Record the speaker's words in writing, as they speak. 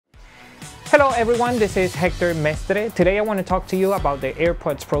Hello everyone, this is Hector Mestre. Today I want to talk to you about the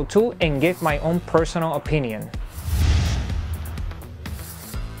AirPods Pro 2 and give my own personal opinion.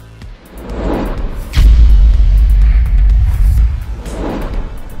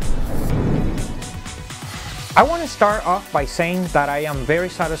 I want to start off by saying that I am very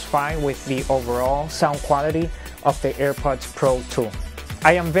satisfied with the overall sound quality of the AirPods Pro 2.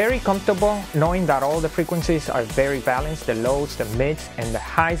 I am very comfortable knowing that all the frequencies are very balanced, the lows, the mids, and the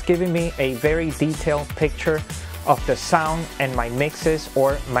highs, giving me a very detailed picture of the sound and my mixes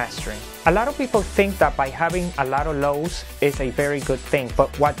or mastering. A lot of people think that by having a lot of lows is a very good thing, but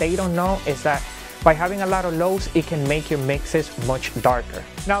what they don't know is that by having a lot of lows, it can make your mixes much darker.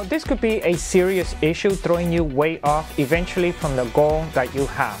 Now, this could be a serious issue, throwing you way off eventually from the goal that you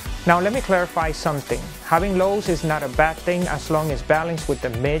have. Now, let me clarify something. Having lows is not a bad thing as long as balanced with the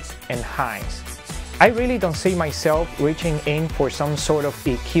mids and highs. I really don't see myself reaching in for some sort of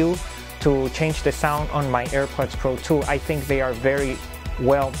EQ to change the sound on my AirPods Pro 2. I think they are very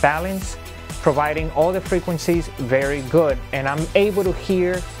well balanced, providing all the frequencies very good, and I'm able to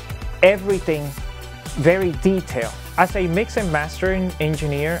hear everything very detailed. As a mix and mastering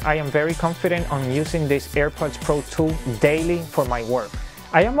engineer, I am very confident on using this AirPods Pro 2 daily for my work.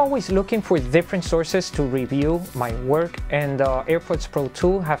 I am always looking for different sources to review my work, and the AirPods Pro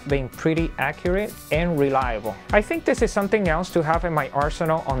 2 have been pretty accurate and reliable. I think this is something else to have in my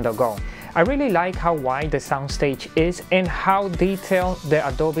arsenal on the go. I really like how wide the soundstage is and how detailed the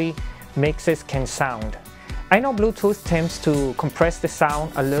Adobe mixes can sound. I know Bluetooth tends to compress the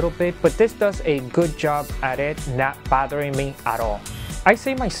sound a little bit, but this does a good job at it not bothering me at all. I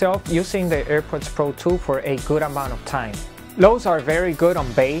see myself using the AirPods Pro 2 for a good amount of time. Lows are very good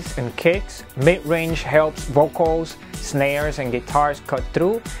on bass and kicks, mid-range helps vocals, snares and guitars cut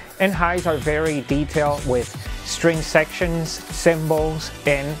through, and highs are very detailed with string sections, cymbals,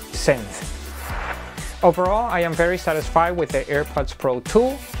 and synth. Overall, I am very satisfied with the AirPods Pro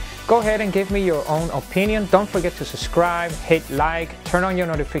 2. Go ahead and give me your own opinion. Don't forget to subscribe, hit like, turn on your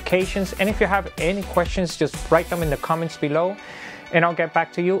notifications, and if you have any questions, just write them in the comments below, and I'll get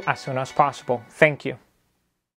back to you as soon as possible. Thank you.